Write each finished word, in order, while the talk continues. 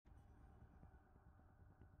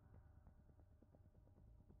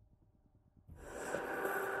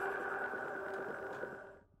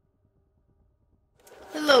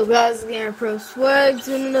Hello guys, GamerPRoSwAg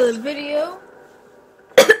doing another video.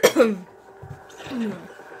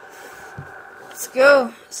 Let's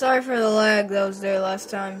go. Sorry for the lag that was there last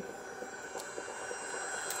time.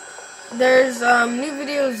 There's new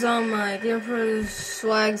videos on my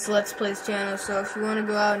GamerPRoSwAg's Let's Plays channel, so if you want to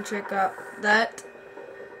go out and check out that.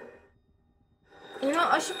 You know,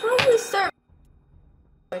 I should probably start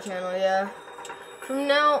my channel, yeah. From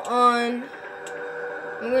now on,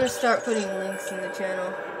 I'm going to start putting links in the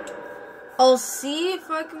channel. I'll see if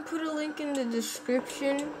I can put a link in the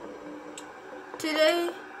description today,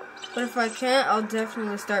 but if I can't, I'll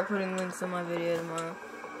definitely start putting links on my video tomorrow.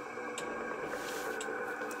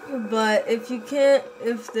 But if you can't,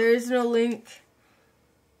 if there is no link,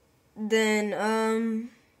 then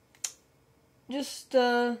just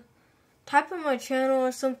type in my channel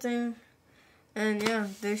or something, and yeah,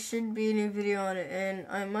 there should be a new video on it, and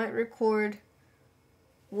I might record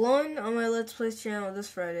one on my Let's Plays channel this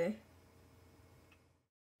Friday.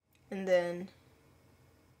 And then,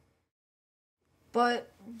 but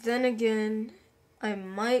then again,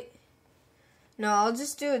 I'll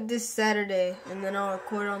just do it this Saturday, and then I'll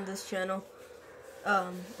record on this channel,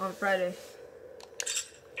 on Friday.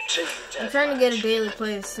 I'm trying to get a daily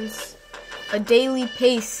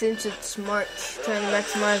pace since it's March, trying to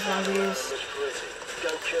maximize my views.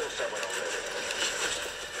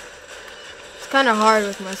 It's kind of hard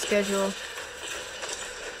with my schedule.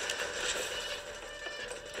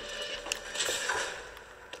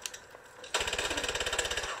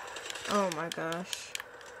 Oh my gosh.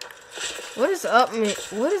 What is up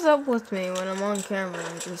with me when I'm on camera?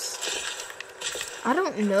 I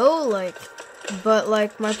don't know, but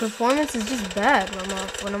my performance is just bad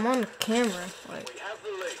when I'm on camera.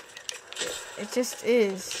 It just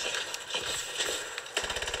is.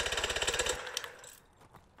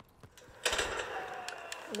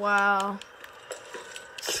 Wow.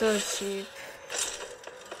 So cheap.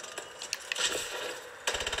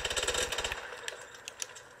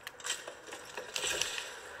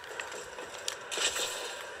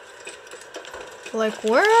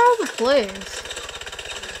 Where are all the players?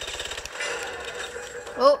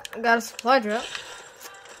 Oh, I got a supply drop.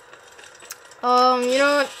 You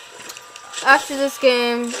know what? After this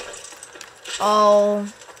game, I'll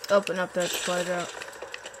open up that supply drop.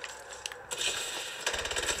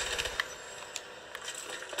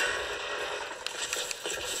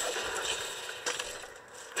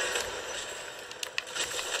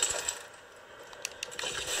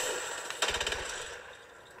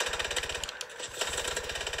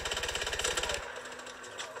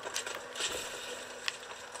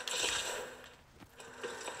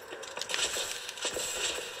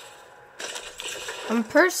 I'm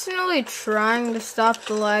personally trying to stop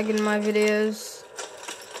the lag in my videos.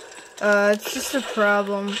 It's just a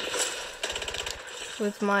problem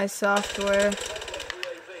with my software.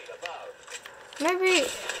 Maybe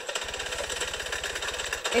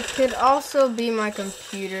it could also be my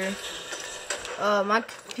computer. My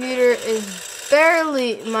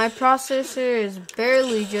processor is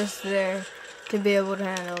barely just there to be able to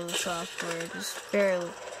handle the software, just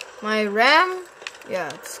barely. My RAM,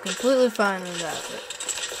 yeah, it's completely fine with that, but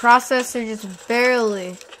processor just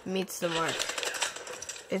barely meets the mark.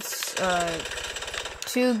 It's 2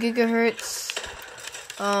 gigahertz,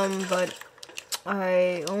 but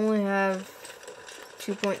I only have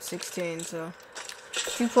 2.16, so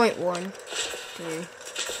 2.13.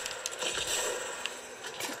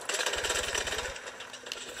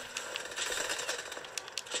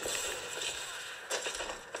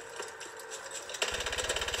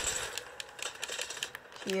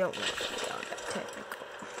 You don't want to be all that technical.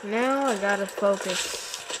 Now I gotta focus.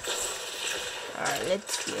 Alright,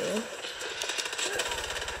 let's go.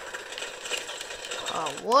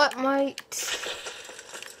 Oh, what, mate?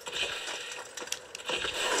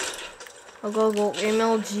 I'll go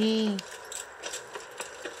MLG.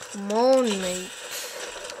 Come on, mate.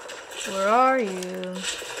 Where are you?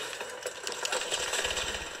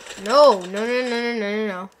 No.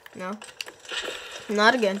 No.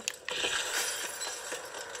 Not again.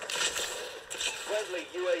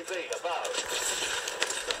 UAV above.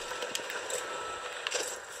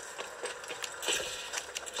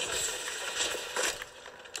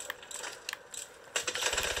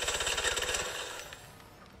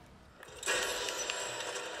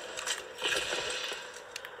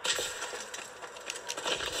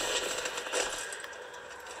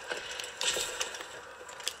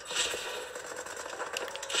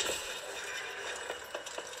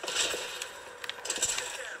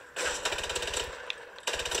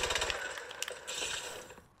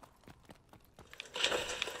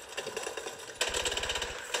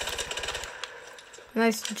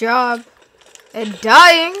 Nice job. And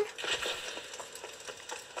dying.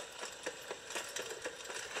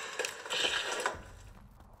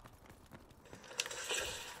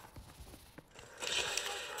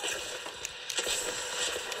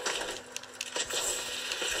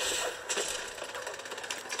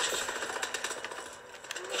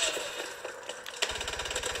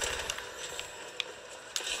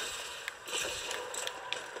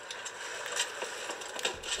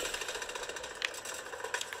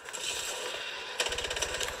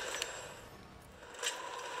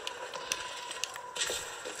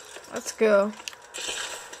 Let's go.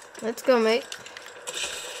 Let's go, mate.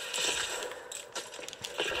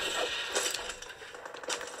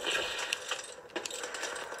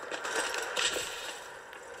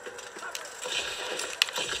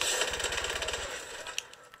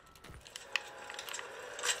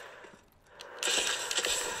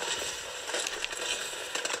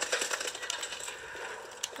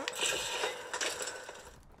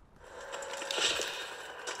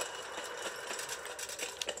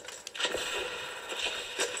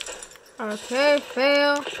 Okay,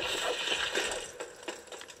 fail.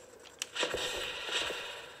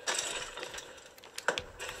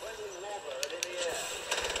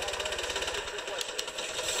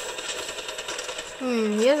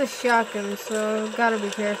 He has a shotgun, so gotta be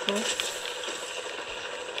careful.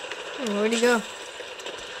 Where'd he go?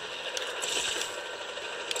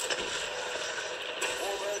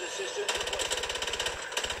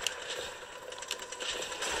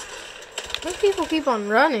 Why do people keep on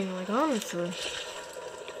running? Like, honestly.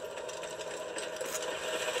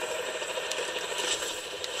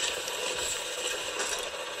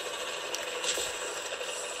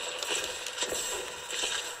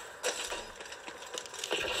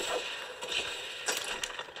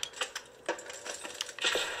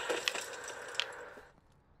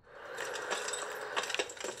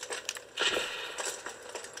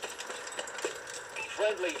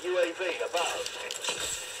 Friendly UAV above.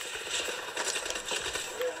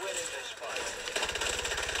 We're winning this fight.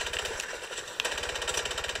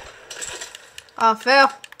 Oh, fail.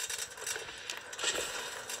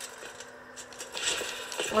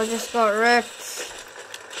 I just got wrecked.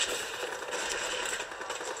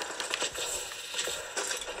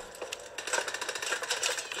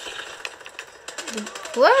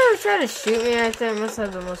 Whoever tried to shoot me right there must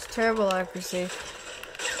have the most terrible accuracy.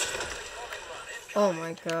 Oh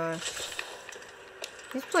my gosh.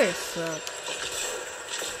 These players suck.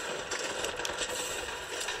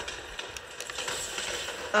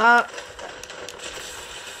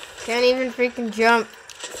 Can't even freaking jump.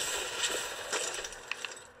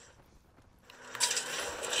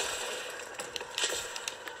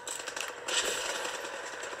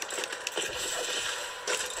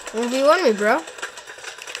 You won me, bro.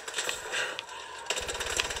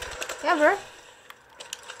 Yeah, bro.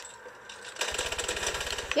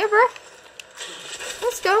 Yeah, bro.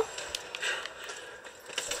 Let's go.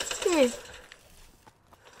 Give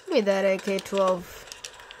me that AK-12.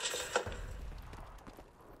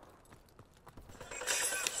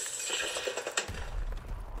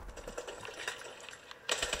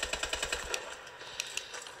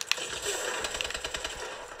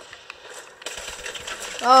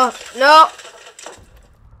 Oh, no.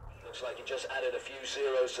 Looks like you just added a few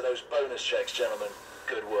zeros to those bonus checks, gentlemen.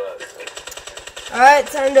 Good work. Alright,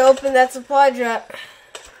 time to open that supply drop.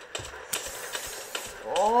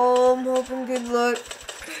 Oh, I'm hoping good luck.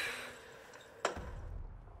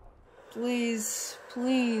 Please,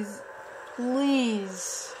 please,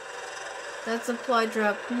 please. That supply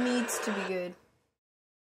drop needs to be good.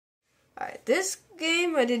 Alright, this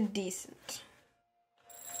game I did decent.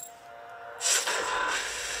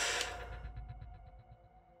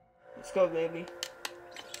 Let's go, baby.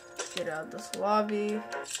 Get out of this lobby.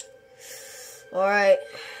 Alright.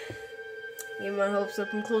 Get my hopes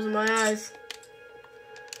up and closing my eyes.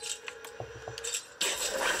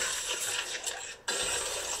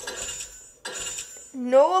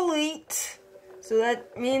 No elite. So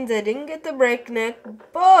that means I didn't get the breakneck,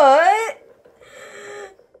 but...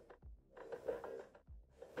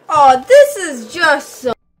 Oh, this is just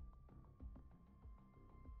so...